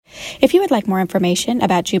If you would like more information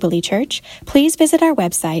about Jubilee Church, please visit our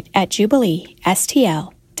website at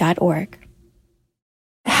jubileestl.org.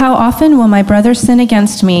 How often will my brother sin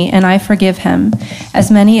against me and I forgive him? As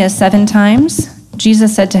many as 7 times?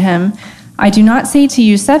 Jesus said to him, I do not say to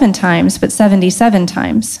you 7 times, but 77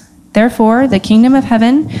 times. Therefore, the kingdom of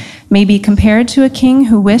heaven may be compared to a king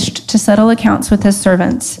who wished to settle accounts with his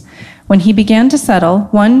servants. When he began to settle,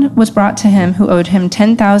 one was brought to him who owed him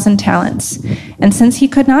 10,000 talents. And since he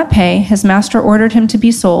could not pay, his master ordered him to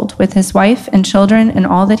be sold, with his wife and children and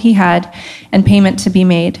all that he had, and payment to be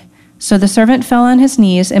made. So the servant fell on his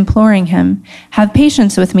knees, imploring him, Have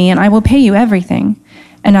patience with me, and I will pay you everything.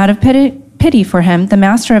 And out of pity for him, the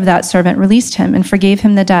master of that servant released him and forgave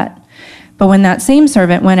him the debt. But when that same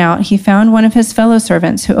servant went out, he found one of his fellow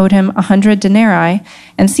servants who owed him 100 denarii,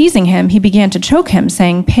 and seizing him, he began to choke him,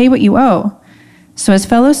 saying, Pay what you owe. So his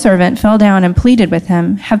fellow servant fell down and pleaded with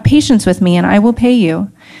him, Have patience with me, and I will pay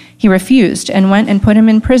you. He refused, and went and put him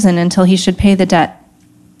in prison until he should pay the debt.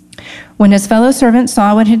 When his fellow servants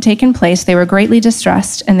saw what had taken place, they were greatly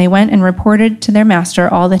distressed, and they went and reported to their master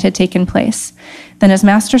all that had taken place. Then his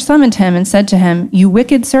master summoned him and said to him, You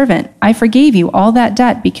wicked servant, I forgave you all that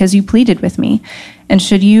debt because you pleaded with me. And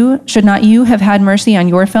should not you have had mercy on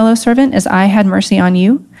your fellow servant as I had mercy on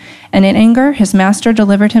you? And in anger, his master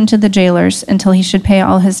delivered him to the jailers until he should pay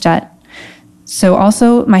all his debt. So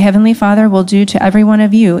also my heavenly Father will do to every one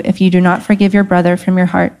of you if you do not forgive your brother from your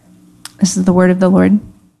heart. This is the word of the Lord.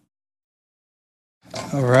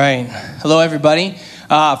 All right. Hello, everybody.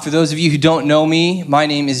 For those of you who don't know me, my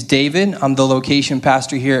name is David. I'm the location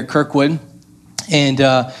pastor here at Kirkwood. And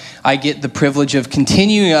I get the privilege of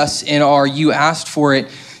continuing us in our You Asked For It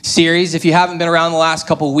series. If you haven't been around the last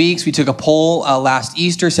couple of weeks, we took a poll last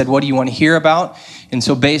Easter, said, what do you want to hear about? And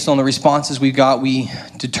so based on the responses we got, we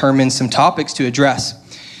determined some topics to address.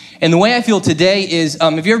 And the way I feel today is,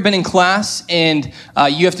 have you ever been in class and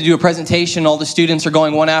you have to do a presentation, all the students are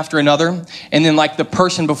going one after another, and then like the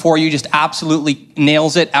person before you just absolutely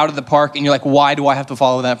nails it out of the park, and you're like, why do I have to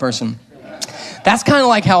follow that person? That's kind of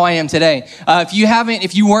like how I am today.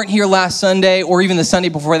 If you weren't here last Sunday or even the Sunday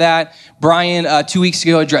before that, Brian, 2 weeks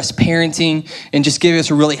ago, addressed parenting and just gave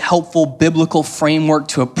us a really helpful biblical framework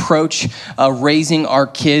to approach raising our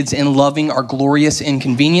kids and loving our glorious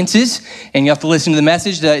inconveniences. And you have to listen to the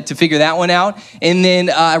message to figure that one out. And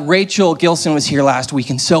then Rachel Gilson was here last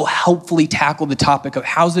week and so helpfully tackled the topic of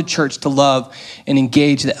how's the church to love and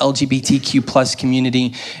engage the LGBTQ plus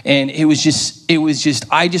community. And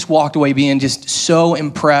I just walked away being just so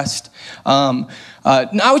impressed. Her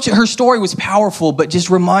story was powerful, but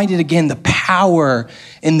just reminded again the power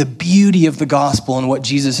and the beauty of the gospel and what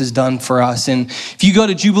Jesus has done for us. And if you go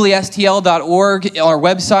to jubileestl.org, our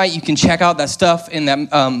website, you can check out that stuff, and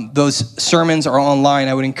that those sermons are online.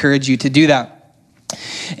 I would encourage you to do that.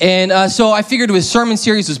 And so I figured a sermon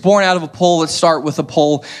series was born out of a poll. Let's start with a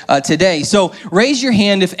poll today. So raise your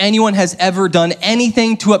hand if anyone has ever done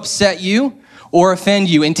anything to upset you or offend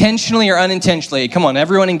you, intentionally or unintentionally. Come on,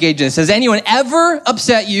 everyone engage this. Has anyone ever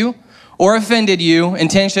upset you or offended you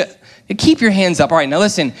intentionally? Keep your hands up. All right, now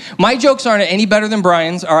listen, my jokes aren't any better than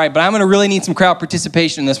Brian's, all right, but I'm gonna really need some crowd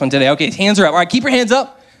participation in this one today. Okay, hands are up. All right, keep your hands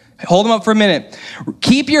up. Hold them up for a minute.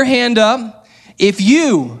 Keep your hand up if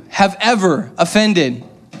you have ever offended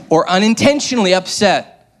or unintentionally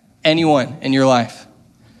upset anyone in your life.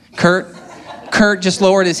 Kurt just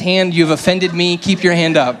lowered his hand. You've offended me. Keep your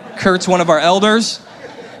hand up. Kurt's one of our elders.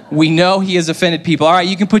 We know he has offended people. All right,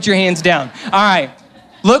 you can put your hands down. All right,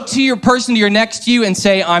 look to your person to your next to you and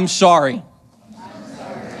say, I'm sorry.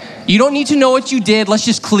 You don't need to know what you did. Let's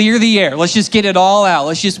just clear the air. Let's just get it all out.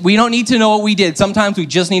 We don't need to know what we did. Sometimes we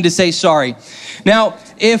just need to say sorry. Now,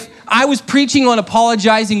 if I was preaching on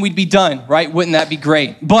apologizing, we'd be done, right? Wouldn't that be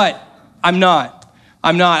great? But I'm not.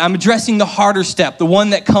 I'm addressing the harder step, the one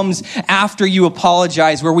that comes after you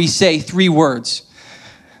apologize, where we say 3 words.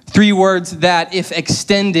 3 words that, if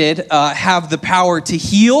extended, have the power to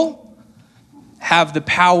heal, have the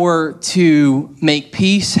power to make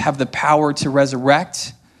peace, have the power to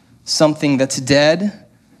resurrect something that's dead,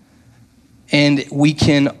 and we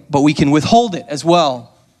can withhold it as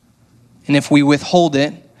well. And if we withhold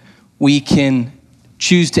it, we can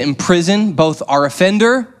choose to imprison both our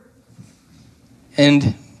offender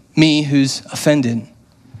and me who's offended.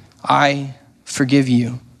 I forgive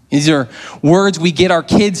you. These are words we get our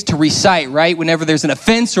kids to recite, right? Whenever there's an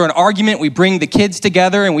offense or an argument, we bring the kids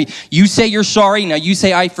together and you say you're sorry, now you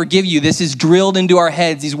say I forgive you. This is drilled into our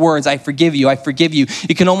heads, these words, I forgive you, I forgive you.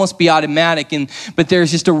 It can almost be automatic, but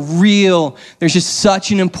there's just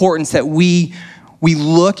such an importance that we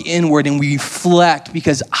look inward and we reflect,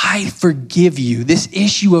 because I forgive you. This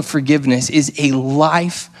issue of forgiveness is a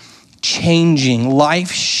life life-changing,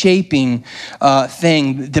 life-shaping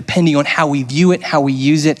thing, depending on how we view it, how we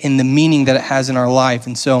use it, and the meaning that it has in our life.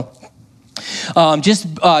 And so,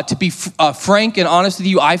 to be frank and honest with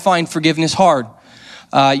you, I find forgiveness hard.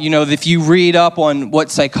 If you read up on what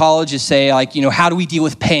psychologists say, like, how do we deal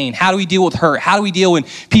with pain? How do we deal with hurt? How do we deal when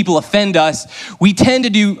people offend us? We tend to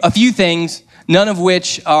do a few things, none of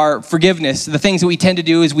which are forgiveness. The things that we tend to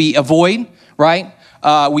do is we avoid, right?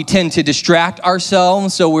 We tend to distract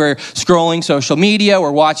ourselves. So we're scrolling social media,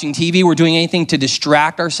 we're watching TV, we're doing anything to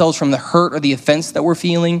distract ourselves from the hurt or the offense that we're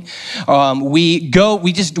feeling. We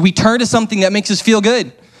turn to something that makes us feel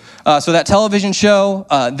good. So that television show,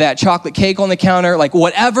 that chocolate cake on the counter, like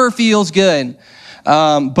whatever feels good.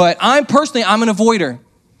 But I'm an avoider.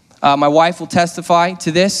 My wife will testify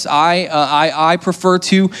to this. I prefer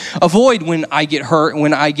to avoid when I get hurt,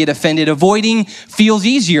 when I get offended. Avoiding feels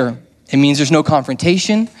easier. It means there's no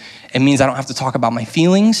confrontation. It means I don't have to talk about my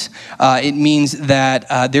feelings. It means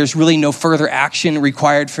that there's really no further action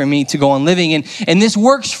required for me to go on living. And this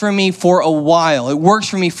works for me for a while. It works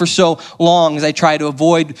for me for so long as I try to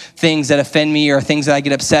avoid things that offend me or things that I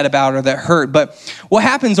get upset about or that hurt. But what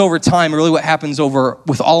happens over time, really what happens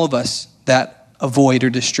with all of us that avoid or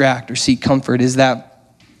distract or seek comfort, is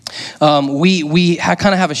that we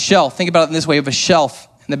kind of have a shelf. Think about it in this way, of a shelf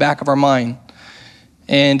in the back of our mind.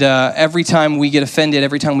 And every time we get offended,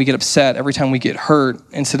 every time we get upset, every time we get hurt,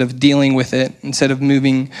 instead of dealing with it, instead of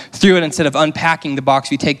moving through it, instead of unpacking the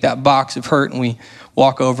box, we take that box of hurt and we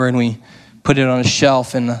walk over and we put it on a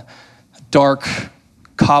shelf in a dark,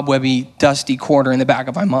 cobwebby, dusty corner in the back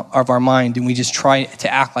of our mind, and we just try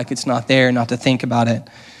to act like it's not there, not to think about it.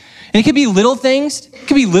 And it could be little things. It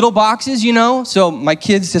could be little boxes, So my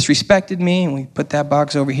kids disrespected me, and we put that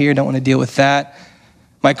box over here. Don't want to deal with that.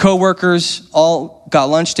 My coworkers all got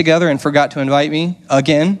lunch together and forgot to invite me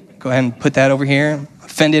again. Go ahead and put that over here. I'm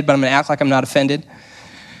offended, but I'm going to act like I'm not offended.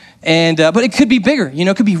 And but it could be bigger.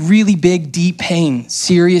 It could be really big, deep pain,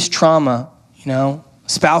 serious trauma. A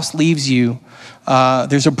spouse leaves you.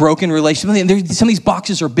 There's a broken relationship. Some of these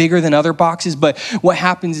boxes are bigger than other boxes, but what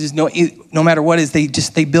happens is no matter what is,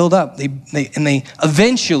 they build up. They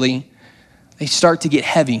eventually start to get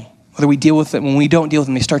heavy. Whether we deal with it, when we don't deal with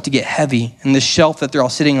them, they start to get heavy, and the shelf that they're all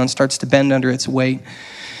sitting on starts to bend under its weight.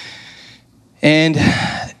 And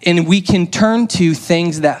we can turn to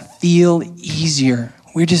things that feel easier.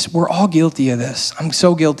 We're all guilty of this. I'm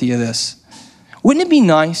so guilty of this. Wouldn't it be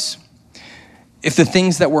nice if the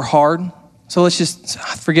things that were hard, so let's just,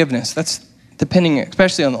 forgiveness, that's depending,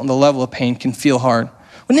 especially on the level of pain, can feel hard.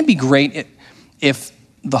 Wouldn't it be great if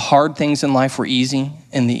the hard things in life were easy,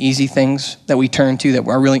 and the easy things that we turn to that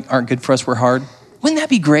really aren't good for us were hard? Wouldn't that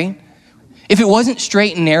be great? If it wasn't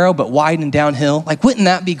straight and narrow, but wide and downhill, wouldn't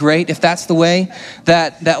that be great if that's the way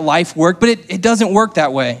that life worked? But it doesn't work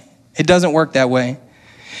that way. It doesn't work that way.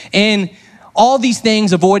 And all these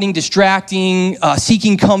things, avoiding, distracting,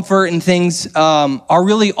 seeking comfort and things, are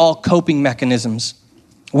really all coping mechanisms.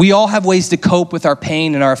 We all have ways to cope with our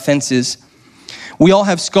pain and our offenses. We all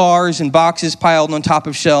have scars and boxes piled on top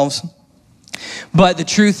of shelves. But the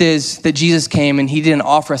truth is that Jesus came and he didn't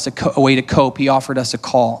offer us a way to cope. He offered us a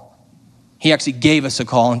call. He actually gave us a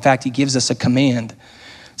call. In fact, he gives us a command.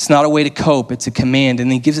 It's not a way to cope, it's a command.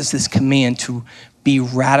 And he gives us this command to be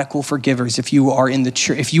radical forgivers. If you are in the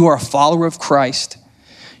church, if you are a follower of Christ,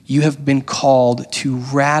 you have been called to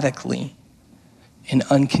radically and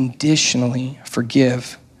unconditionally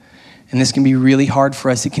forgive. And this can be really hard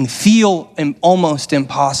for us. It can feel almost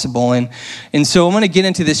impossible. And so I'm going to get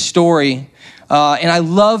into this story. And I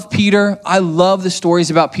love Peter. I love the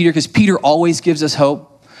stories about Peter because Peter always gives us hope.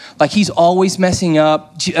 He's always messing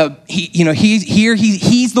up. He's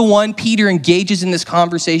the one. Peter engages in this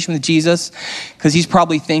conversation with Jesus because he's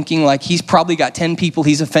probably thinking he's probably got 10 people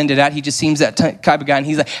he's offended at. He just seems that type of guy. And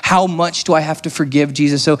he's like, how much do I have to forgive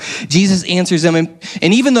Jesus? So Jesus answers him.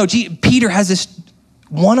 And even though Peter has this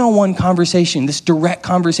one-on-one conversation, this direct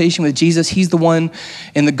conversation with Jesus, he's the one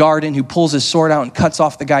in the garden who pulls his sword out and cuts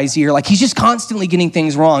off the guy's ear. He's just constantly getting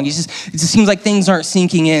things wrong. It just seems like things aren't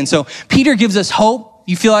sinking in. So Peter gives us hope.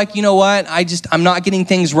 You feel like, you know what, I'm not getting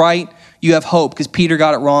things right. You have hope because Peter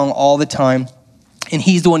got it wrong all the time. And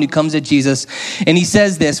he's the one who comes at Jesus. And he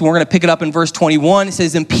says this, and we're going to pick it up in verse 21. It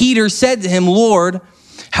says, and Peter said to him, Lord,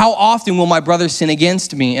 how often will my brother sin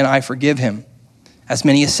against me and I forgive him? As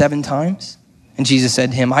many as 7 times? And Jesus said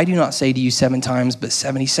to him, I do not say to you 7 times, but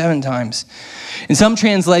 77 times. And some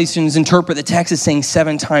translations interpret the text as saying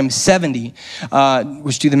 7 times 70,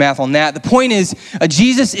 which do the math on that. The point is,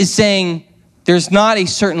 Jesus is saying there's not a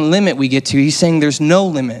certain limit we get to. He's saying there's no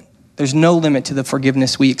limit. There's no limit to the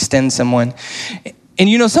forgiveness we extend someone.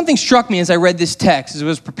 And something struck me as I read this text, as I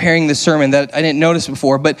was preparing this sermon that I didn't notice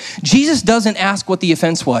before, but Jesus doesn't ask what the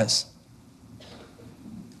offense was.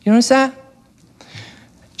 You notice that?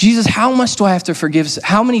 Jesus, how much do I have to forgive?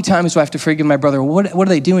 How many times do I have to forgive my brother? What are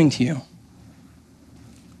they doing to you?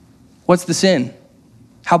 What's the sin?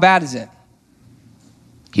 How bad is it?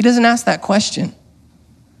 He doesn't ask that question.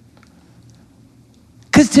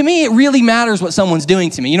 Because to me, it really matters what someone's doing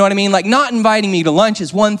to me. You know what I mean? Like, not inviting me to lunch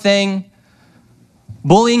is one thing.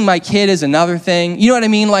 Bullying my kid is another thing. You know what I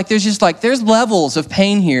mean? Like, there's levels of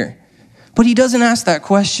pain here. But he doesn't ask that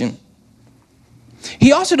question.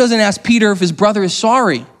 He also doesn't ask Peter if his brother is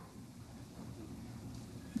sorry.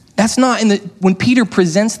 That's not when Peter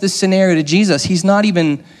presents this scenario to Jesus, he's not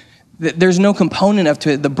even, there's no component of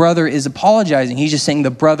to it. The brother is apologizing. He's just saying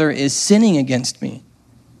the brother is sinning against me.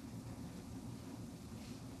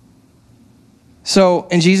 So,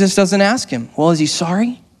 and Jesus doesn't ask him, well, is he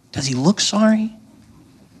sorry? Does he look sorry?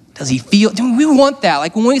 Does he feel? We want that.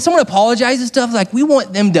 Like when someone apologizes stuff, like we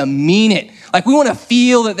want them to mean it. Like we want to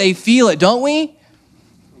feel that they feel it, don't we?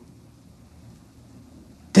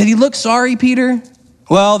 Did he look sorry, Peter?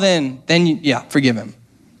 Well, then forgive him.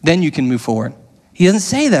 Then you can move forward. He doesn't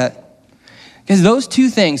say that. Because those two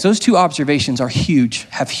things, those two observations are huge,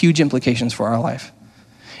 have huge implications for our life.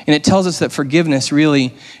 And it tells us that forgiveness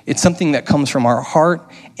really, it's something that comes from our heart,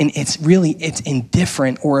 and it's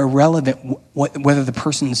indifferent or irrelevant whether the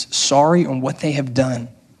person's sorry or what they have done.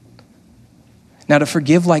 Now, to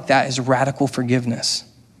forgive like that is radical forgiveness.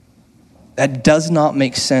 That does not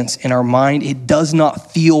make sense in our mind. It does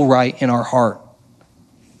not feel right in our heart.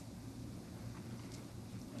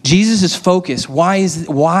 Jesus' focus, why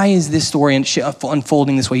is this story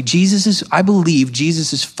unfolding this way? I believe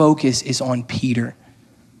Jesus' focus is on Peter.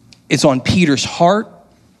 It's on Peter's heart.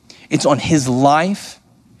 It's on his life.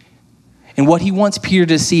 And what he wants Peter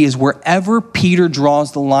to see is wherever Peter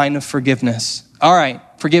draws the line of forgiveness. All right,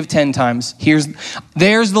 forgive 10 times. There's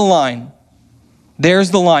the line.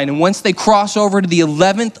 There's the line. And once they cross over to the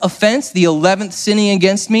 11th offense, the 11th sinning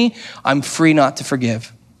against me, I'm free not to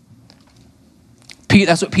forgive.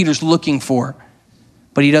 That's what Peter's looking for.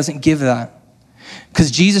 But he doesn't give that. Because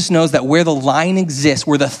Jesus knows that where the line exists,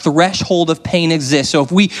 where the threshold of pain exists. So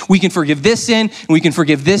if we can forgive this sin, and we can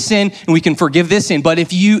forgive this sin, and we can forgive this sin. But if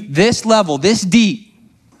this level, this deep,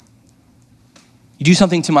 you do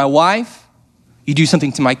something to my wife, you do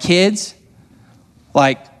something to my kids,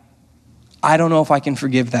 like, I don't know if I can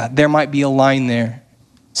forgive that. There might be a line there.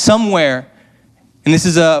 Somewhere, and this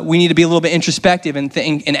is we need to be a little bit introspective and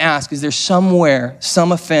think and ask, is there somewhere,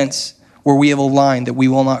 some offense where we have a line that we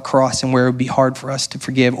will not cross and where it would be hard for us to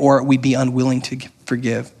forgive or we'd be unwilling to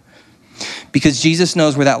forgive? Because Jesus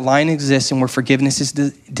knows where that line exists and where forgiveness is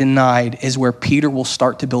denied is where Peter will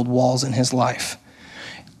start to build walls in his life.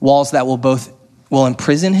 Walls that will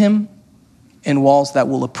imprison him and walls that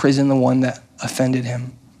will imprison the one that offended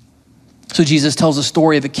him. So Jesus tells a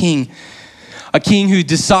story of a king who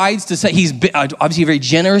decides to say, he's obviously a very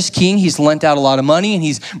generous king. He's lent out a lot of money and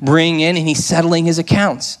he's bringing in and he's settling his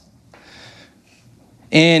accounts.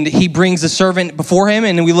 And he brings a servant before him,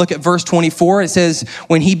 and then we look at verse 24. It says,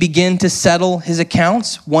 when he began to settle his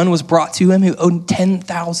accounts, one was brought to him who owed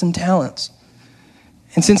 10,000 talents.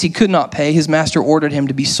 And since he could not pay, his master ordered him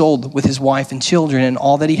to be sold with his wife and children and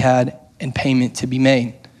all that he had, and payment to be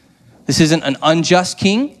made. This isn't an unjust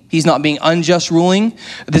king. He's not being unjust ruling.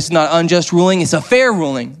 This is not unjust ruling. It's a fair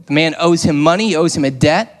ruling. The man owes him money. He owes him a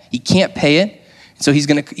debt. He can't pay it. So he's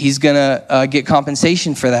gonna get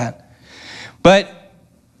compensation for that. But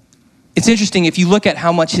it's interesting, if you look at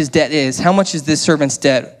how much his debt is, how much is this servant's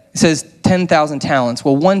debt? It says 10,000 talents.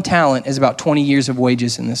 Well, 1 talent is about 20 years of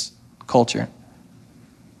wages in this culture.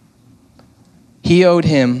 He owed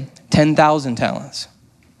him 10,000 talents.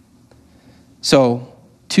 So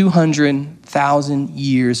 200,000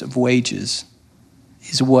 years of wages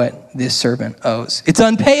is what this servant owes. It's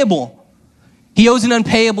unpayable. He owes an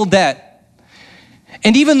unpayable debt.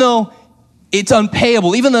 And even though it's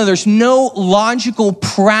unpayable, even though there's no logical,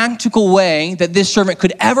 practical way that this servant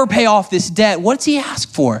could ever pay off this debt, what does he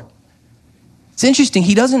ask for? It's interesting.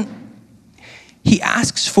 He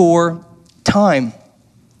asks for time.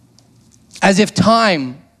 As if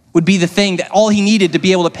time would be the thing that all he needed to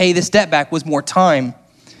be able to pay this debt back was more time.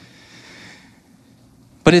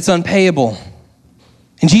 But it's unpayable.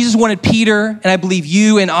 And Jesus wanted Peter, and I believe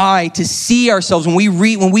you and I, to see ourselves when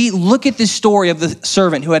we look at this story of the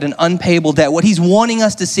servant who had an unpayable debt. What he's wanting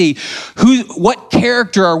us to see, what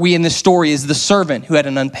character are we in this story is the servant who had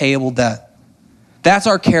an unpayable debt. That's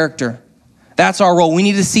our character. That's our role. We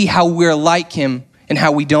need to see how we're like him and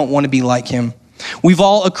how we don't want to be like him. We've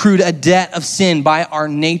all accrued a debt of sin by our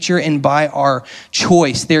nature and by our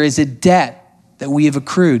choice. There is a debt that we have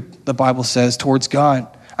accrued, the Bible says, towards God.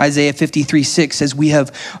 Isaiah 53:6 says, we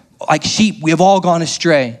have, like sheep, we have all gone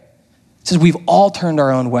astray. It says we've all turned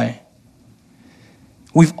our own way.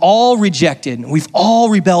 We've all rejected. We've all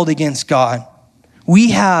rebelled against God.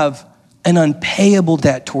 We have an unpayable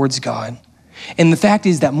debt towards God. And the fact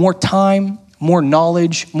is that more time, more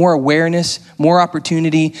knowledge, more awareness, more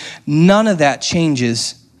opportunity, none of that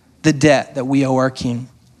changes the debt that we owe our King.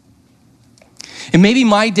 And maybe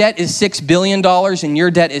my debt is $6 billion and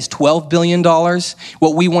your debt is $12 billion.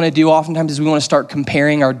 What we want to do oftentimes is we want to start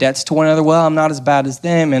comparing our debts to one another. Well, I'm not as bad as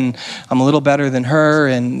them and I'm a little better than her.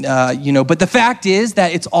 And, but the fact is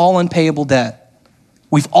that it's all unpayable debt.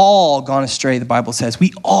 We've all gone astray, the Bible says.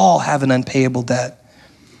 We all have an unpayable debt.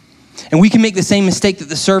 And we can make the same mistake that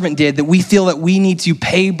the servant did, that we feel that we need to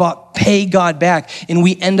pay God back, and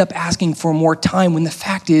we end up asking for more time, when the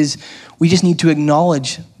fact is we just need to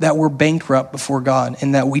acknowledge that we're bankrupt before God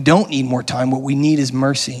and that we don't need more time. What we need is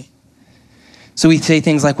mercy. So we say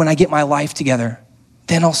things like, when I get my life together,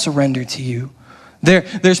 then I'll surrender to you.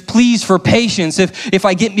 There's pleas for patience.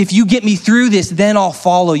 If you get me through this, then I'll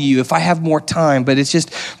follow you if I have more time. But it's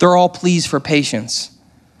just, they're all pleas for patience.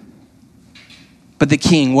 But the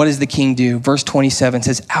king, what does the king do? Verse 27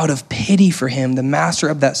 says, out of pity for him, the master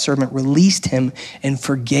of that servant released him and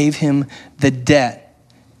forgave him the debt.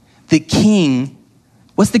 The king,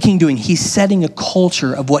 what's the king doing? He's setting a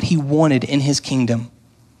culture of what he wanted in his kingdom.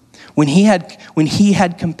 When he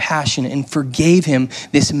had compassion and forgave him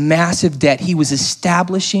this massive debt, he was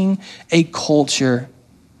establishing a culture.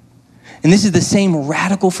 And this is the same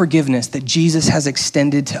radical forgiveness that Jesus has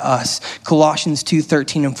extended to us. Colossians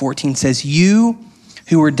 2:13 and 14 says, you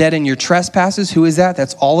who were dead in your trespasses, who is that?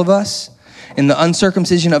 That's all of us. In the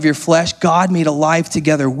uncircumcision of your flesh, God made alive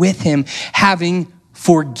together with him, having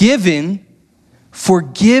forgiven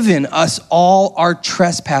us all our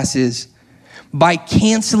trespasses by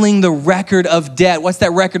canceling the record of debt. What's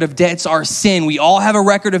that record of debt? It's our sin. We all have a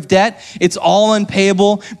record of debt. It's all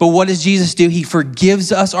unpayable. But what does Jesus do? He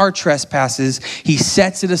forgives us our trespasses. He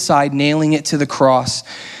sets it aside, nailing it to the cross.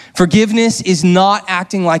 Forgiveness is not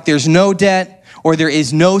acting like there's no debt or there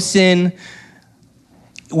is no sin.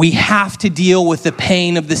 We have to deal with the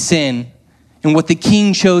pain of the sin. And what the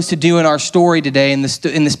king chose to do in our story today, in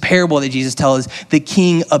this parable that Jesus tells us, the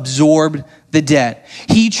king absorbed the debt.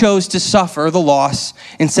 He chose to suffer the loss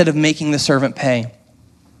instead of making the servant pay.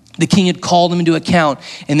 The king had called him into account,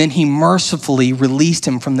 and then he mercifully released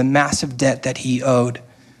him from the massive debt that he owed.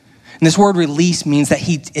 And this word release means that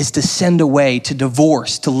he is to send away, to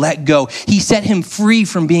divorce, to let go. He set him free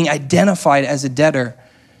from being identified as a debtor.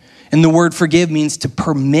 And the word forgive means to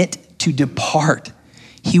permit to depart.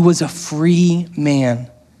 He was a free man.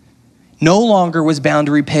 No longer was bound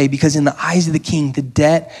to repay, because in the eyes of the king, the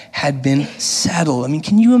debt had been settled. I mean,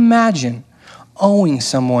 can you imagine owing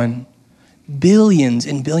someone billions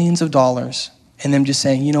and billions of dollars and them just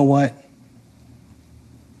saying, you know what?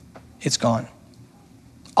 It's gone.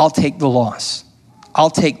 I'll take the loss. I'll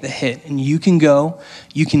take the hit. And you can go,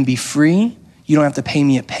 you can be free. You don't have to pay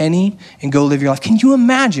me a penny and go live your life. Can you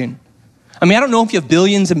imagine? I mean, I don't know if you have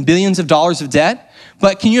billions and billions of dollars of debt,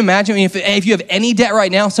 but can you imagine if you have any debt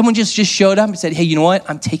right now, someone just showed up and said, hey, you know what?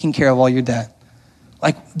 I'm taking care of all your debt.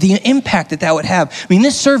 Like the impact that would have. I mean,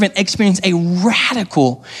 this servant experienced a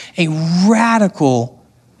radical,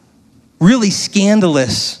 really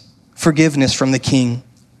scandalous forgiveness from the king.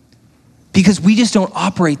 Because we just don't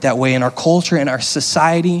operate that way in our culture, in our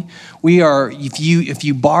society. We are, if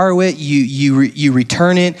you borrow it, you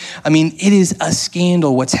return it. I mean, it is a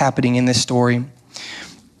scandal what's happening in this story.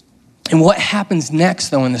 And what happens next,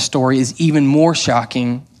 though, in the story is even more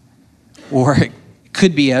shocking, or it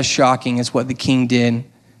could be as shocking as what the king did.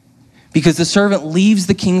 Because the servant leaves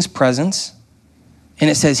the king's presence, and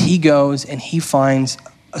it says he goes and he finds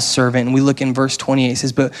a servant. And we look in verse 28, it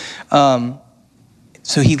says,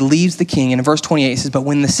 so he leaves the king, and in verse 28 it says, but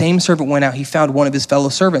when the same servant went out, he found one of his fellow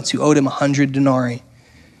servants who owed him 100 denarii.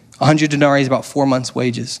 100 denarii is about 4 months'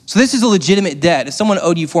 wages. So this is a legitimate debt. If someone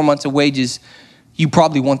owed you 4 months of wages, you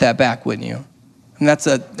probably want that back, wouldn't you? And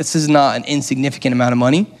this is not an insignificant amount of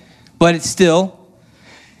money, but it's still.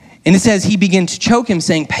 And it says he began to choke him,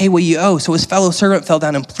 saying, pay what you owe. So his fellow servant fell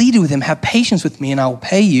down and pleaded with him, have patience with me and I will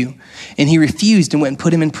pay you. And he refused and went and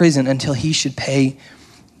put him in prison until he should pay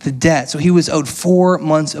the debt. So he was owed 4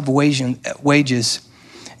 months of wages.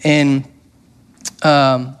 And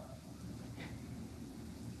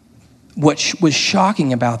what was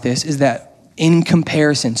shocking about this is that in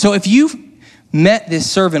comparison, so if you met this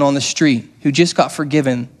servant on the street who just got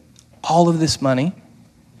forgiven all of this money,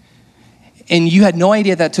 and you had no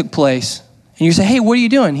idea that took place, and you say, hey, what are you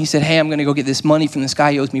doing? He said, hey, I'm going to go get this money from this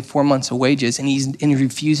guy. He owes me 4 months of wages, and he's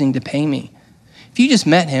refusing to pay me. If you just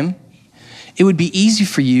met him, it would be easy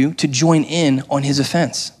for you to join in on his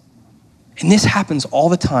offense. And this happens all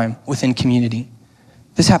the time within community.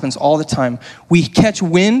 This happens all the time. We catch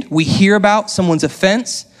wind, we hear about someone's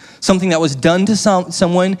offense, something that was done to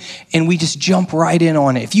someone, and we just jump right in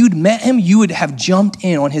on it. If you'd met him, you would have jumped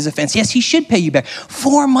in on his offense. Yes, he should pay you back.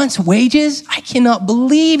 4 months' wages? I cannot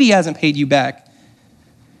believe he hasn't paid you back.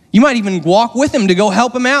 You might even walk with him to go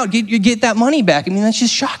help him out, get that money back. I mean, that's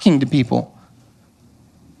just shocking to people.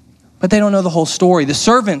 But they don't know the whole story. The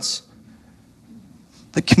servants,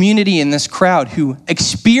 the community in this crowd who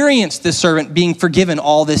experienced this servant being forgiven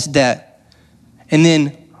all this debt and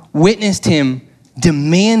then witnessed him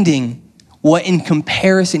demanding what in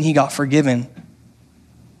comparison he got forgiven,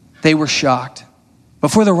 they were shocked. But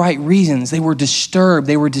for the right reasons. They were disturbed,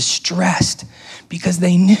 they were distressed because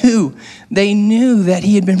they knew that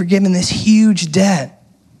he had been forgiven this huge debt.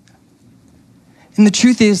 And the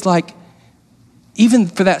truth is, like, even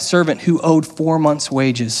for that servant who owed 4 months'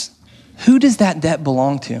 wages, who does that debt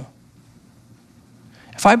belong to?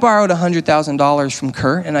 If I borrowed $100,000 from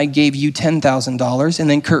Kurt and I gave you $10,000 and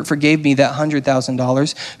then Kurt forgave me that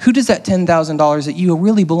 $100,000, who does that $10,000 that you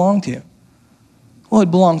really belong to? Well,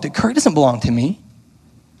 it belonged to Kurt. It doesn't belong to me.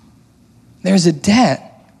 There's a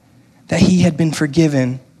debt that he had been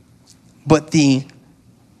forgiven, but his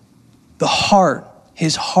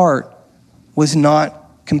heart was not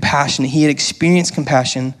compassionate. He had experienced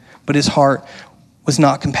compassion, but his heart was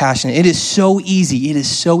not compassionate. It is so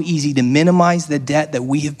easy to minimize the debt that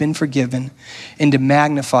we have been forgiven and to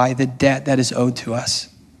magnify the debt that is owed to us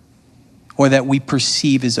or that we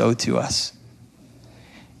perceive is owed to us.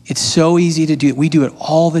 It's so easy to do it. We do it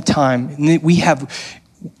all the time.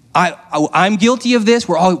 I'm guilty of this.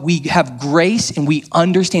 We have grace and we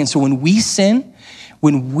understand. So when we sin,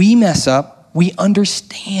 when we mess up, we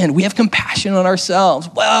understand. We have compassion on ourselves.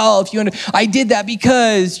 Well, I did that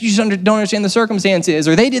because you just don't understand the circumstances,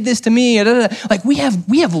 or they did this to me. Like we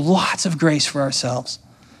have lots of grace for ourselves.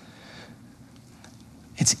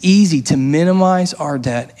 It's easy to minimize our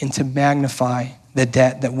debt and to magnify the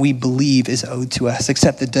debt that we believe is owed to us,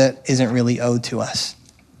 except the debt isn't really owed to us.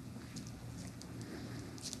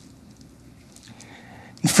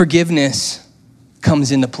 And forgiveness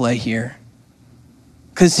comes into play here.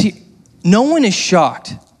 Because no one is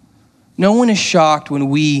shocked. No one is shocked when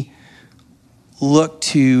we look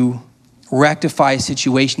to rectify a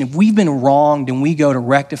situation. If we've been wronged and we go to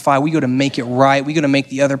rectify, we go to make it right, we go to make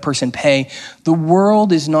the other person pay, the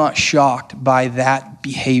world is not shocked by that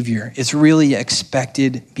behavior. It's really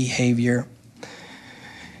expected behavior.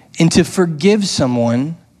 And to forgive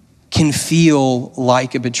someone can feel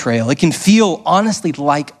like a betrayal. It can feel, honestly,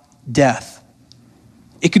 like death.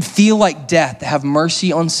 It could feel like death to have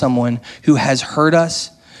mercy on someone who has hurt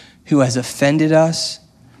us, who has offended us.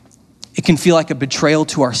 It can feel like a betrayal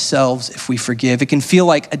to ourselves if we forgive. It can feel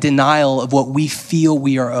like a denial of what we feel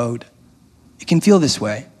we are owed. It can feel this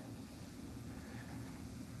way.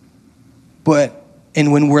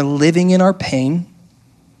 And when we're living in our pain,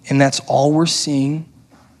 and that's all we're seeing,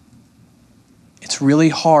 it's really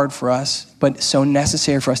hard for us, but so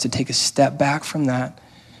necessary for us to take a step back from that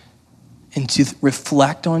and to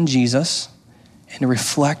reflect on Jesus and to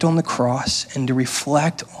reflect on the cross and to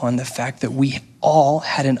reflect on the fact that we all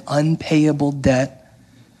had an unpayable debt.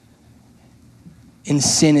 And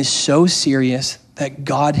sin is so serious that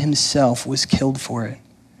God himself was killed for it.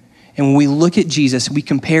 And when we look at Jesus, we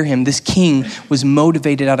compare him. This king was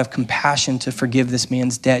motivated out of compassion to forgive this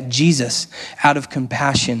man's debt. Jesus, out of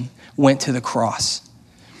compassion, went to the cross.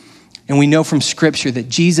 And we know from scripture that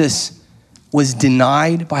Jesus was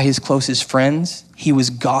denied by his closest friends. He was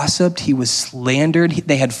gossiped. He was slandered.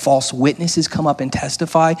 They had false witnesses come up and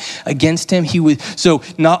testify against him. So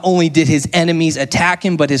not only did his enemies attack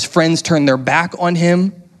him, but his friends turned their back on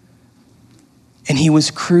him. And he was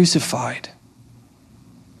crucified.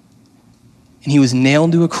 And he was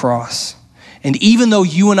nailed to a cross. And even though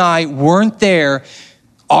you and I weren't there,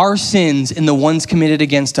 our sins and the ones committed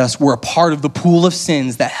against us were a part of the pool of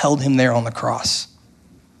sins that held him there on the cross.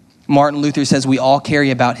 Martin Luther says we all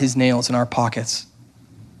carry about his nails in our pockets.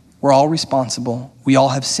 We're all responsible. We all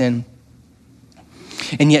have sin.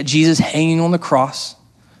 And yet Jesus, hanging on the cross,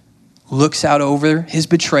 looks out over his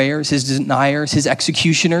betrayers, his deniers, his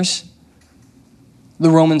executioners,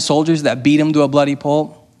 the Roman soldiers that beat him to a bloody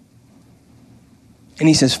pulp. And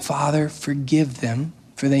he says, Father, forgive them,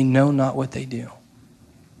 for they know not what they do.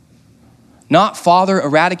 Not, Father,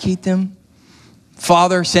 eradicate them.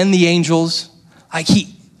 Father, send the angels.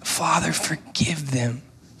 Father, forgive them,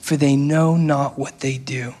 for they know not what they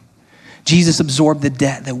do. Jesus absorbed the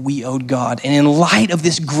debt that we owed God. And in light of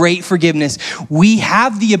this great forgiveness, we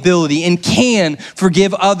have the ability and can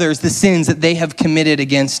forgive others the sins that they have committed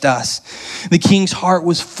against us. The king's heart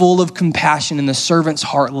was full of compassion and the servant's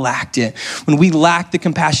heart lacked it. When we lack the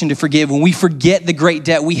compassion to forgive, when we forget the great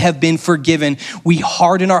debt we have been forgiven, we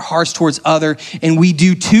harden our hearts towards other, and we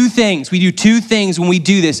do two things. We do two things when we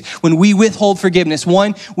do this, when we withhold forgiveness.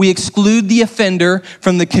 One, we exclude the offender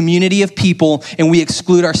from the community of people, and we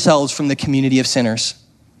exclude ourselves from the community of sinners.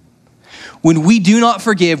 When we do not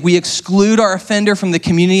forgive, we exclude our offender from the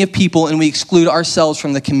community of people, and we exclude ourselves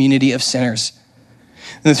from the community of sinners.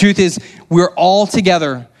 And the truth is, we're all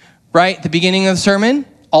together, right? At the beginning of the sermon,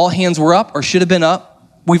 all hands were up or should have been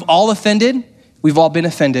up. We've all offended. We've all been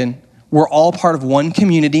offended. We're all part of one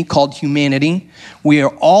community called humanity. We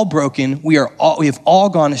are all broken. We have all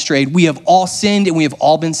gone astray. We have all sinned, and we have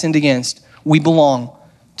all been sinned against. We belong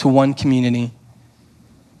to one community.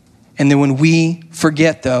 And then when we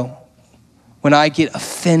forget, though, when I get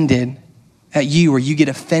offended at you or you get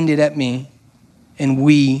offended at me, and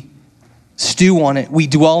we stew on it, we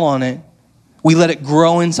dwell on it, we let it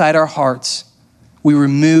grow inside our hearts, we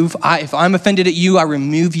remove, if I'm offended at you, I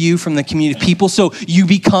remove you from the community of people. So you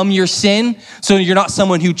become your sin. So you're not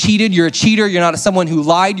someone who cheated, you're a cheater. You're not someone who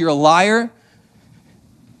lied, you're a liar.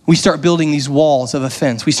 We start building these walls of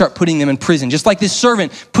offense. We start putting them in prison. Just like this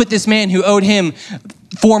servant put this man who owed him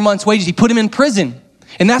 4 months' wages, he put him in prison.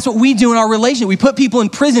 And that's what we do in our relationship. We put people in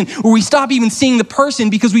prison where we stop even seeing the person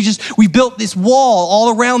because we built this wall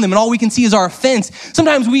all around them, and all we can see is our offense.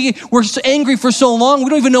 Sometimes we're so angry for so long, we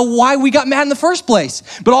don't even know why we got mad in the first place.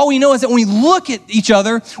 But all we know is that when we look at each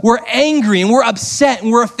other, we're angry and we're upset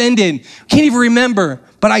and we're offended. Can't even remember,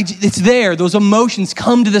 but it's there. Those emotions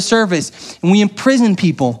come to the surface, and we imprison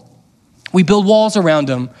people. We build walls around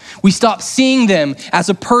them. We stop seeing them as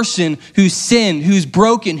a person who's sinned, who's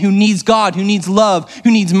broken, who needs God, who needs love,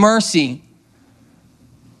 who needs mercy.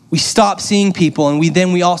 We stop seeing people, and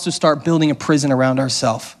we also start building a prison around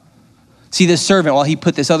ourselves. See, this servant, while he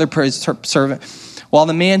put this other servant, while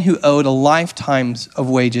the man who owed a lifetime's of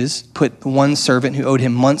wages put the one servant who owed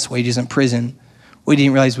him months' wages in prison, what he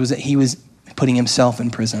didn't realize was that he was putting himself in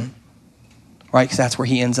prison, right? Because that's where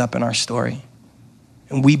he ends up in our story.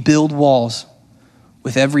 And we build walls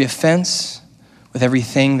with every offense, with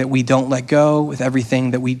everything that we don't let go, with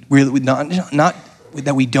everything that we really not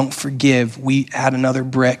that we don't forgive. We add another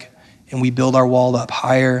brick, and we build our wall up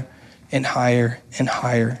higher and higher and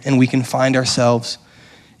higher. And we can find ourselves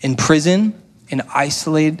in prison and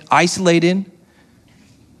isolated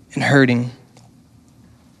and hurting.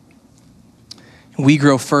 And we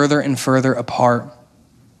grow further and further apart.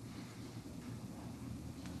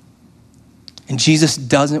 And Jesus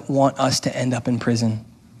doesn't want us to end up in prison.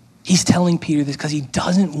 He's telling Peter this because he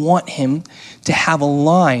doesn't want him to have a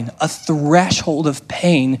line, a threshold of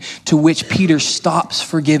pain to which Peter stops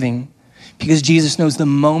forgiving. Because Jesus knows the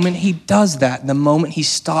moment he does that, the moment he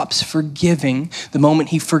stops forgiving, the moment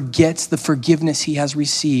he forgets the forgiveness he has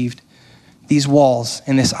received, these walls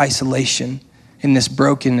and this isolation and this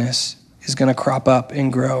brokenness is going to crop up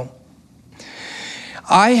and grow.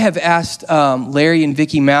 I have asked Larry and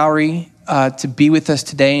Vicky Mowry to be with us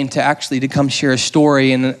today and to come share a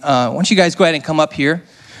story. And why don't you guys go ahead and come up here.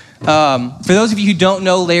 For those of you who don't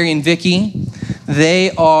know Larry and Vicky,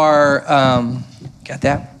 they are, got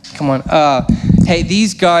that? Come on. Hey,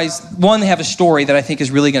 these guys, they have a story that I think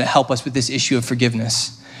is really going to help us with this issue of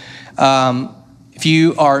forgiveness. If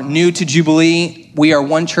you are new to Jubilee, we are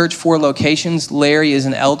one church, 4 locations. Larry is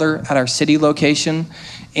an elder at our city location.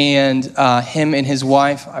 And him and his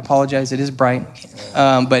wife, I apologize, it is bright,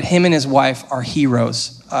 but him and his wife are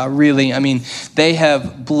heroes. Really, I mean, they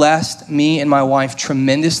have blessed me and my wife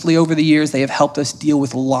tremendously over the years. They have helped us deal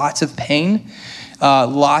with lots of pain,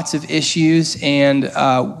 lots of issues, and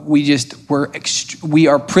we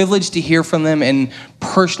are privileged to hear from them. And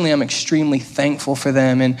personally, I'm extremely thankful for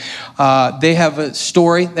them. And they have a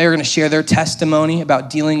story. They're going to share their testimony about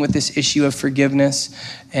dealing with this issue of forgiveness.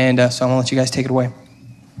 And so I'm going to let you guys take it away.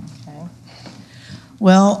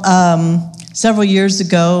 Well, several years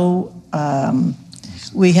ago,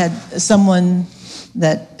 we had someone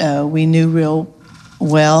that we knew real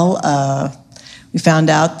well. We found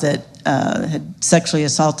out that had sexually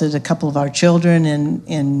assaulted a couple of our children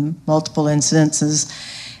in multiple incidences.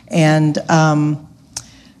 And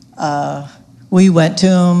we went to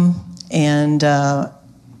him and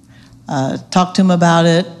talked to him about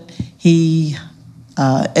it. He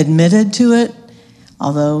admitted to it,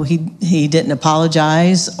 although he didn't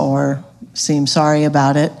apologize or seem sorry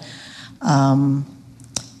about it.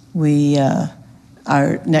 We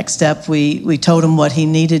our next step, we told him what he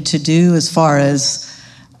needed to do as far as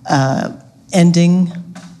ending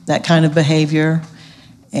that kind of behavior.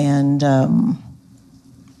 And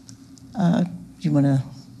you want to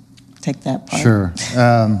take that part? Sure.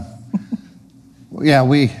 Yeah,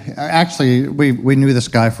 we knew this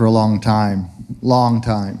guy for a long time.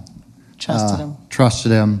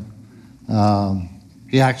 Trusted him.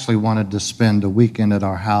 He actually wanted to spend a weekend at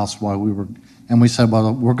our house while and we said,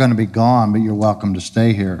 well, we're going to be gone, but you're welcome to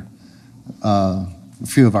stay here. A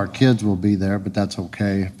few of our kids will be there, but that's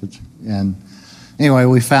okay. And anyway,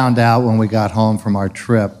 we found out when we got home from our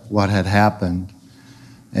trip what had happened,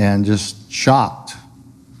 and just shocked.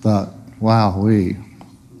 Thought, wow, you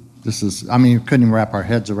couldn't even wrap our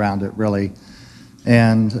heads around it, really.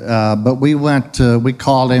 And but we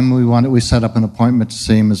called him. We set up an appointment to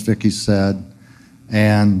see him, as Vicki said,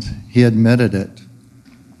 and he admitted it.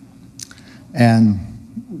 And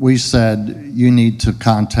we said, you need to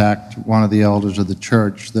contact one of the elders of the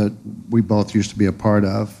church that we both used to be a part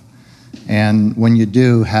of. And when you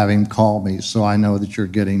do, have him call me so I know that you're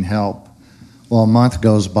getting help. Well, a month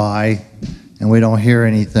goes by and we don't hear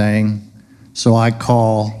anything. So I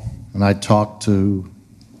call and I talk to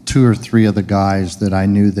 2 or 3 of the guys that I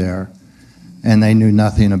knew there, and they knew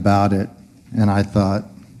nothing about it. And I thought,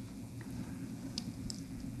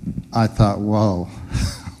 whoa,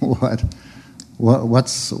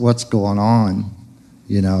 what's going on?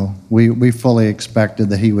 You know, we fully expected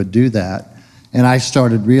that he would do that. And I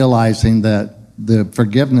started realizing that the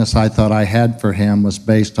forgiveness I thought I had for him was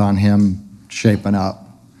based on him shaping up.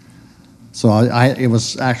 So it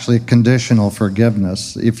was actually conditional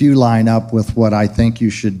forgiveness. If you line up with what I think you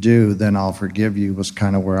should do, then I'll forgive you, was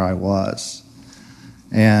kind of where I was.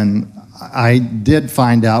 And I did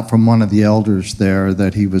find out from one of the elders there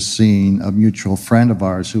that he was seeing a mutual friend of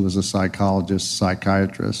ours who was a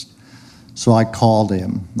psychiatrist. So I called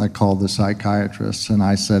him. I called the psychiatrist, and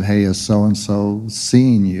I said, hey, is so-and-so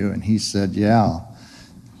seeing you? And he said, yeah.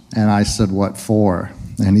 And I said, what for?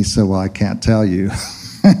 And he said, well, I can't tell you.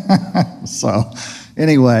 So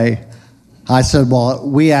anyway, I said, well,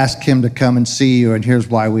 we asked him to come and see you, and here's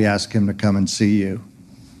why we asked him to come and see you.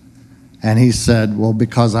 And he said, well,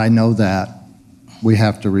 because I know that, we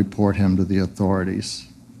have to report him to the authorities.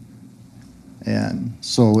 And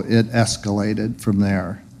so it escalated from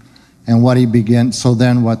there. And so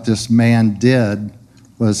then what this man did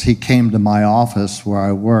was he came to my office where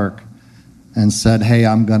I work and said, hey,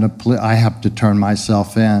 I have to turn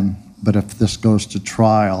myself in, but if this goes to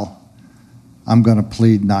trial, I'm going to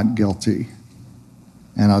plead not guilty.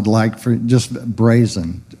 And I'd like for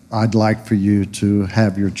you to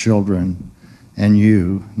have your children and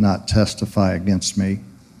you not testify against me.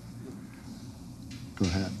 Go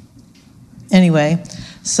ahead. Anyway,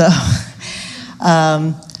 so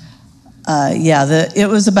it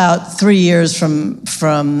was about 3 years from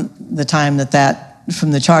the time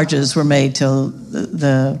from the charges were made till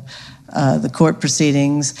the court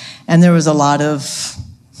proceedings, and there was a lot of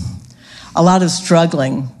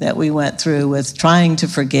struggling that we went through with trying to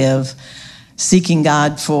forgive, seeking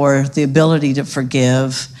God for the ability to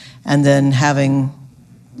forgive, and then having,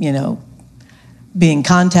 being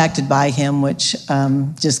contacted by him, which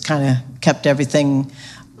just kind of kept everything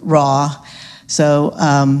raw. So,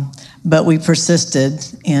 but we persisted,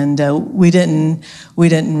 and we didn't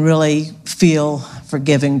really feel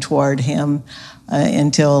forgiving toward him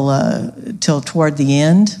until toward the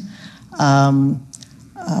end.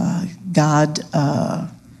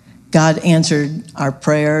 God answered our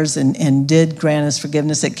prayers and did grant us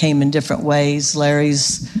forgiveness. It came in different ways.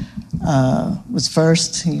 Larry's was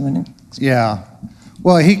first. Yeah.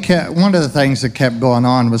 Well, one of the things that kept going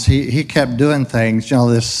on was he kept doing things.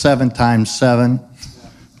 This 7 times 7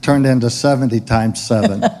 turned into 70 times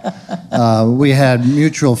 7. We had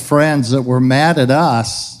mutual friends that were mad at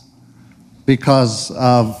us because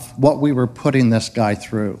of what we were putting this guy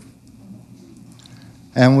through.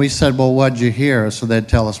 And we said, well, what'd you hear? So they'd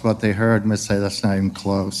tell us what they heard, and we'd say, that's not even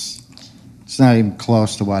close. It's not even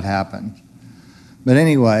close to what happened. But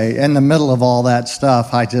anyway, in the middle of all that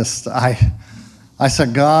stuff, I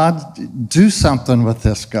said, God, do something with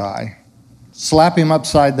this guy. Slap him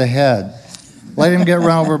upside the head. Let him get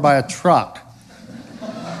run over by a truck.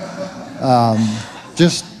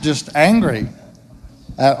 Just angry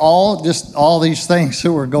at all these things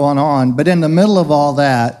that were going on. But in the middle of all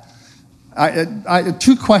that,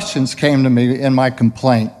 2 questions came to me in my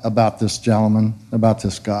complaint about this gentleman, about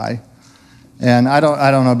this guy. And I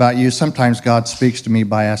don't know about you. Sometimes God speaks to me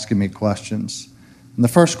by asking me questions. And the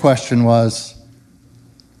first question was,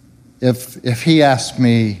 if he asked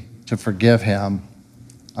me to forgive him,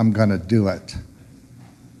 I'm going to do it.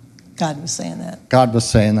 God was saying that. God was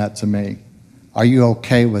saying that to me. Are you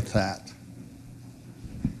okay with that?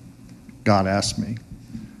 God asked me.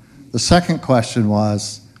 The second question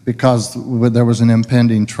was, because there was an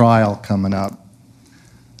impending trial coming up,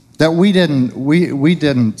 that we didn't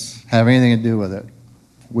have anything to do with it.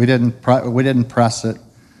 We didn't press it.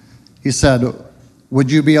 He said,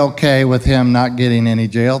 would you be okay with him not getting any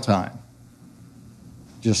jail time?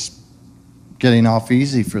 Just getting off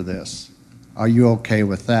easy for this. Are you okay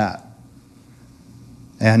with that?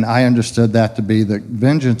 And I understood that to be that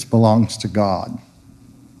vengeance belongs to God,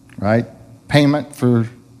 right? Payment for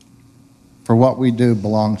what we do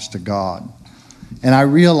belongs to God. And I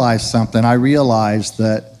realized something. I realized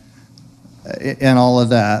that in all of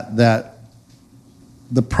that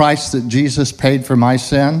the price that Jesus paid for my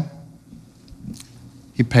sin,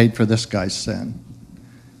 he paid for this guy's sin.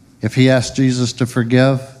 If he asked Jesus to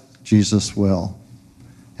forgive, Jesus will.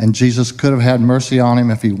 And Jesus could have had mercy on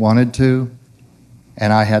him if he wanted to,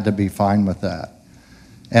 and I had to be fine with that.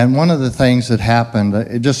 And one of the things that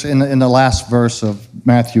happened, just in the last verse of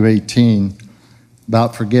Matthew 18,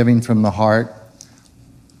 about forgiving from the heart,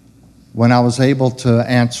 when I was able to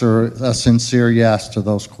answer a sincere yes to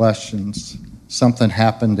those questions, something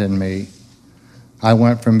happened in me. I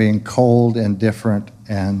went from being cold, indifferent,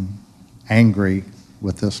 and angry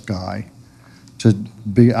with this guy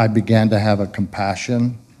I began to have a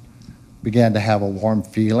compassion, began to have a warm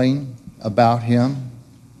feeling about him.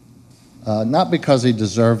 Not because he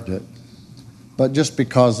deserved it, but just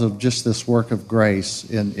because of just this work of grace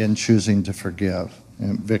in choosing to forgive.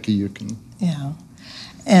 And Vicki, you can. Yeah.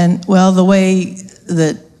 And well, the way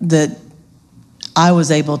that I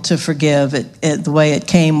was able to forgive the way it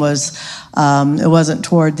came was, it was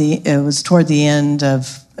toward the end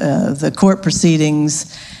of the court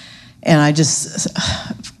proceedings, and I just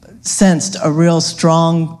sensed a real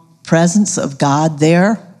strong presence of God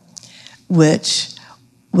there, which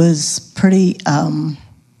was pretty,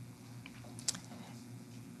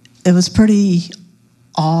 it was pretty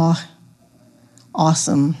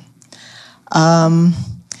awesome. And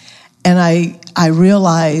I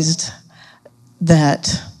realized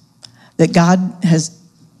that God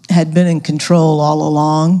had been in control all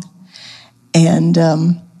along, and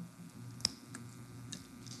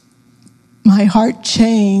my heart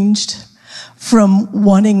changed from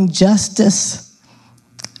wanting justice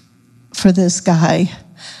for this guy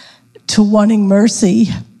to wanting mercy,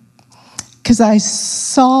 because I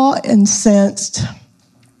saw and sensed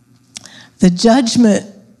the judgment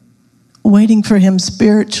waiting for him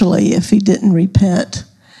spiritually if he didn't repent.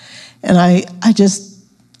 And I just,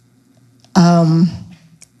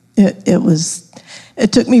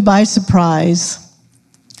 it took me by surprise,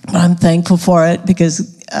 but I'm thankful for it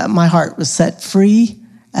because my heart was set free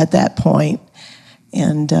at that point.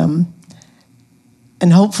 And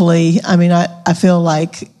hopefully, I mean, I feel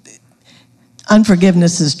like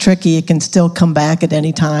unforgiveness is tricky. It can still come back at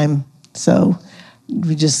any time. So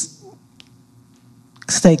we just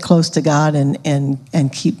stay close to God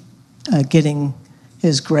and keep getting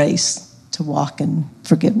his grace to walk in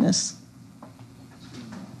forgiveness.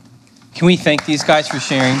 Can we thank these guys for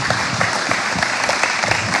sharing?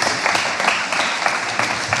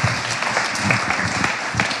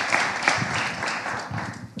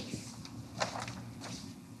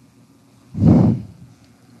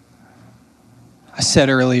 I said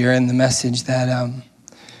earlier in the message that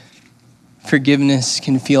forgiveness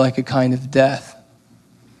can feel like a kind of death.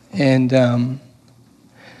 And, one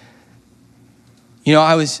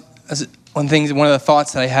of the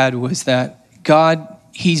thoughts that I had was that God,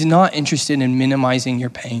 he's not interested in minimizing your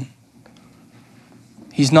pain.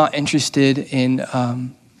 He's not interested in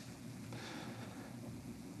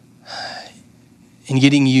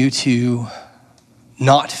getting you to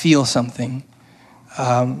not feel something.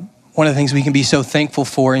 One of the things we can be so thankful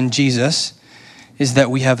for in Jesus is that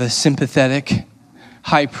we have a sympathetic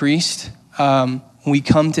high priest. When we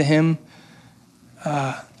come to him,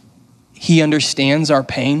 he understands our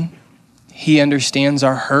pain. He understands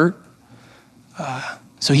our hurt.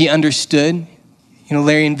 So he understood.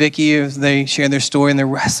 Larry and Vicki, as they share their story and they're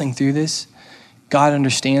wrestling through this, God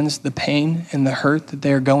understands the pain and the hurt that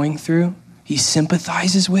they're going through. He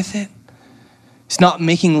sympathizes with it. He's not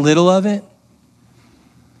making little of it.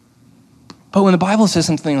 But when the Bible says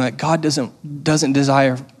something like God doesn't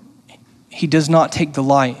desire, he does not take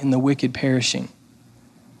delight in the wicked perishing,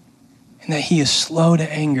 and that he is slow to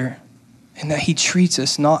anger, and that he treats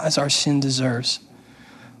us not as our sin deserves.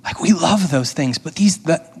 Like, we love those things, but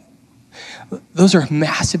those are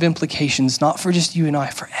massive implications, not for just you and I,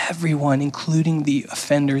 for everyone, including the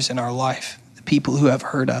offenders in our life, the people who have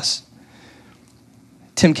hurt us.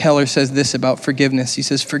 Tim Keller says this about forgiveness. He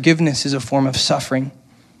says, forgiveness is a form of suffering.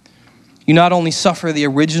 You not only suffer the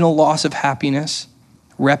original loss of happiness,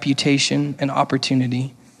 reputation, and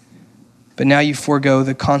opportunity, but now you forego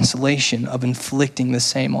the consolation of inflicting the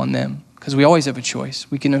same on them. Because we always have a choice.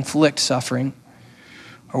 We can inflict suffering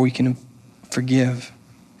or we can forgive.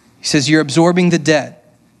 He says, you're absorbing the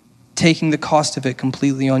debt, taking the cost of it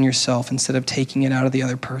completely on yourself instead of taking it out of the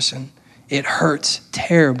other person. It hurts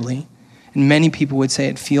terribly. And many people would say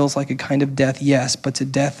it feels like a kind of death, yes, but it's a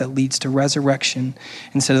death that leads to resurrection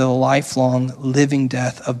instead of the lifelong living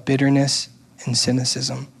death of bitterness and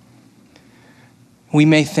cynicism. We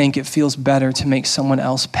may think it feels better to make someone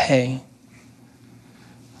else pay.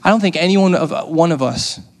 I don't think one of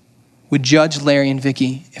us would judge Larry and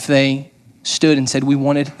Vicky if they stood and said we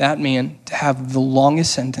wanted that man to have the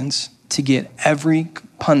longest sentence, to get every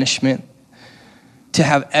punishment, to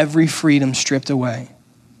have every freedom stripped away.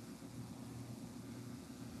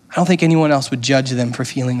 I don't think anyone else would judge them for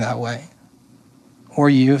feeling that way. Or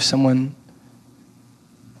you, if someone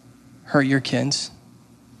hurt your kids.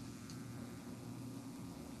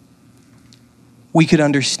 We could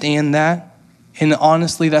understand that. And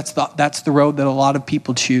honestly, that's the road that a lot of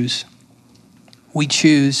people choose. We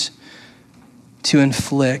choose to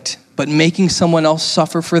inflict, but making someone else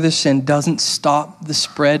suffer for their sin doesn't stop the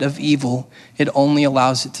spread of evil. It only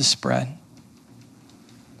allows it to spread.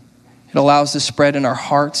 It allows the spread in our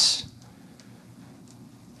hearts,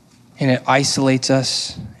 and it isolates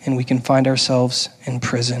us, and we can find ourselves in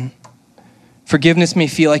prison. Forgiveness may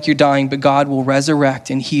feel like you're dying, but God will resurrect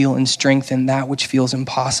and heal and strengthen that which feels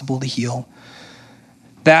impossible to heal.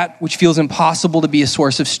 That which feels impossible to be a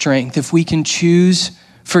source of strength. If we can choose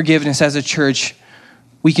forgiveness as a church,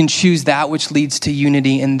 we can choose that which leads to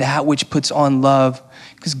unity and that which puts on love.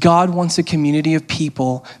 Because God wants a community of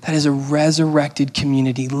people that is a resurrected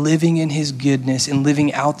community, living in his goodness and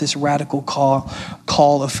living out this radical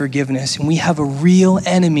call of forgiveness. And we have a real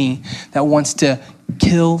enemy that wants to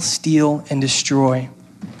kill, steal, and destroy.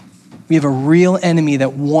 We have a real enemy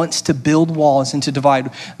that wants to build walls and to divide.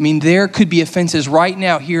 I mean, there could be offenses right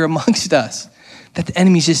now here amongst us that the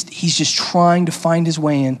enemy's he's just trying to find his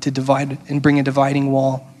way in to divide and bring a dividing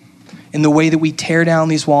wall. And the way that we tear down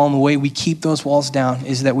these walls and the way we keep those walls down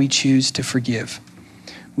is that we choose to forgive.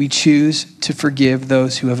 We choose to forgive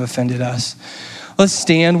those who have offended us. Let's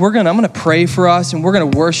stand. I'm going to pray for us, and we're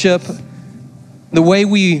going to worship. The way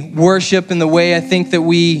we worship and the way I think that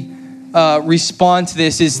we respond to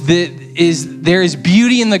this is there is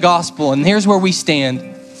beauty in the gospel, and here's where we stand.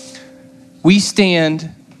 We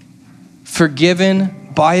stand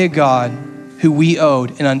forgiven by a God who we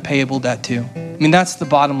owed an unpayable debt to. I mean, that's the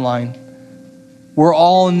bottom line. We're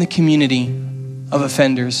all in the community of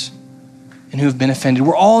offenders and who have been offended.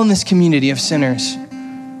 We're all in this community of sinners.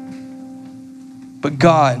 But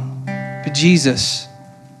Jesus,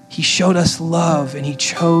 he showed us love and he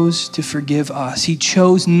chose to forgive us. He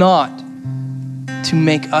chose not to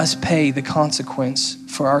make us pay the consequence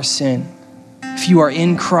for our sin. If you are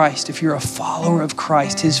in Christ, if you're a follower of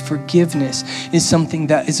Christ, his forgiveness is something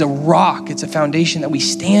that is a rock. It's a foundation that we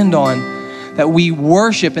stand on, that we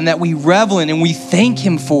worship and that we revel in and we thank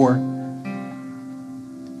him for.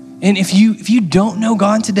 And if you don't know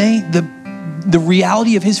God today, the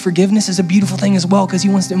reality of his forgiveness is a beautiful thing as well, because he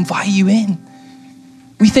wants to invite you in.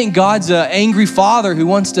 We think God's an angry father who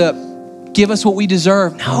wants to give us what we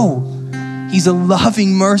deserve. No. He's a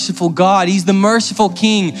loving, merciful God. He's the merciful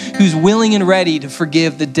King who's willing and ready to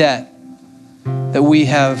forgive the debt that we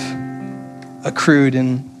have accrued.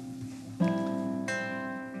 And